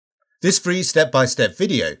This free step-by-step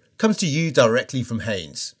video comes to you directly from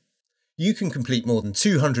Haynes. You can complete more than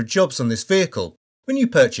 200 jobs on this vehicle when you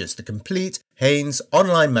purchase the complete Haynes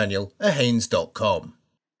online manual at haynes.com.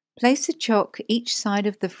 Place a chock each side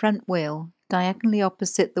of the front wheel diagonally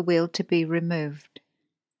opposite the wheel to be removed.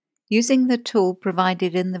 Using the tool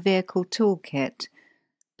provided in the vehicle toolkit,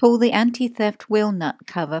 pull the anti-theft wheel nut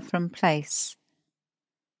cover from place.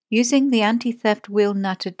 Using the anti-theft wheel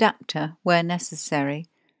nut adapter where necessary,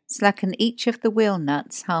 slacken each of the wheel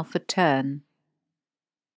nuts half a turn.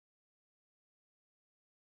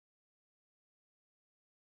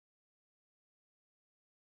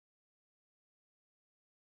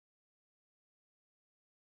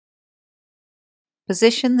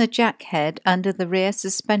 Position the jack head under the rear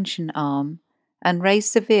suspension arm and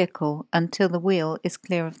raise the vehicle until the wheel is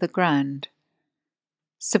clear of the ground.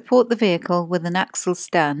 Support the vehicle with an axle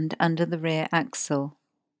stand under the rear axle.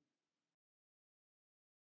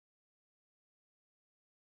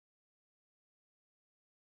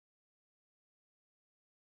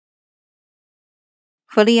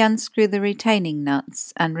 Fully unscrew the retaining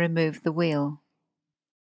nuts and remove the wheel.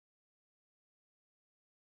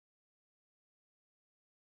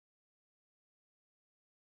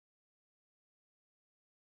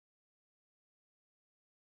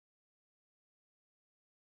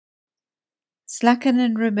 Slacken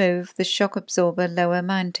and remove the shock absorber lower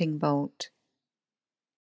mounting bolt.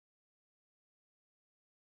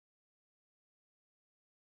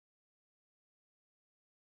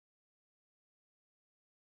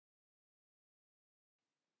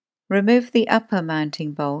 Remove the upper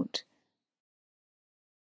mounting bolt.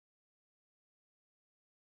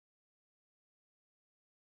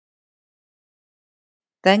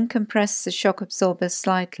 Then compress the shock absorber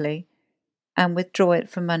slightly and withdraw it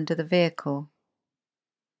from under the vehicle.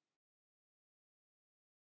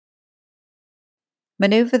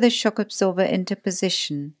 Maneuver the shock absorber into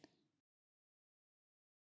position.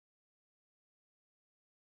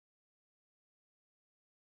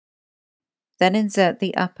 Then insert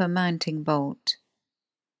the upper mounting bolt.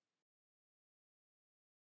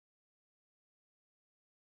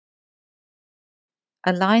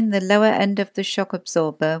 Align the lower end of the shock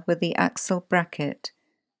absorber with the axle bracket,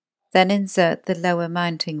 then insert the lower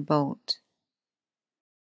mounting bolt.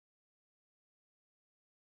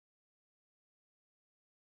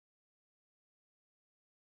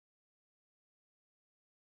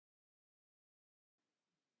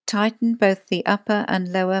 Tighten both the upper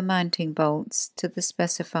and lower mounting bolts to the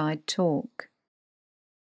specified torque.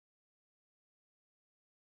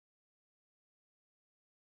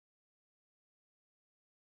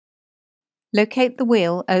 Locate the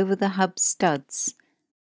wheel over the hub studs.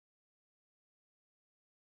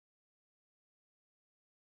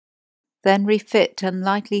 Then refit and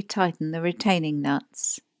lightly tighten the retaining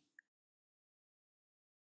nuts.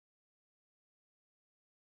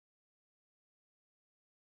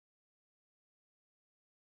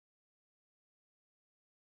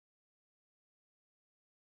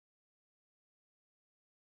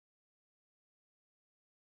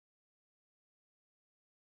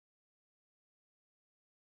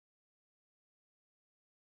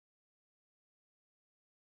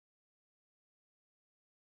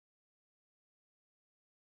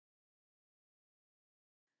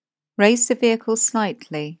 Raise the vehicle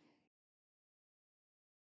slightly.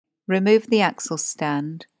 Remove the axle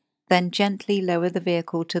stand, then gently lower the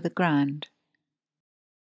vehicle to the ground.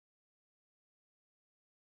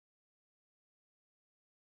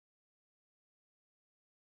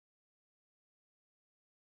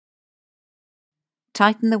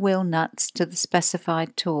 Tighten the wheel nuts to the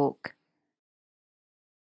specified torque.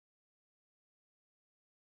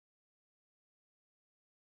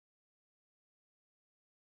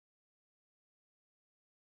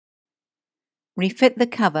 Refit the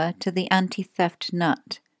cover to the anti-theft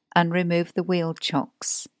nut and remove the wheel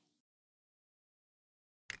chocks.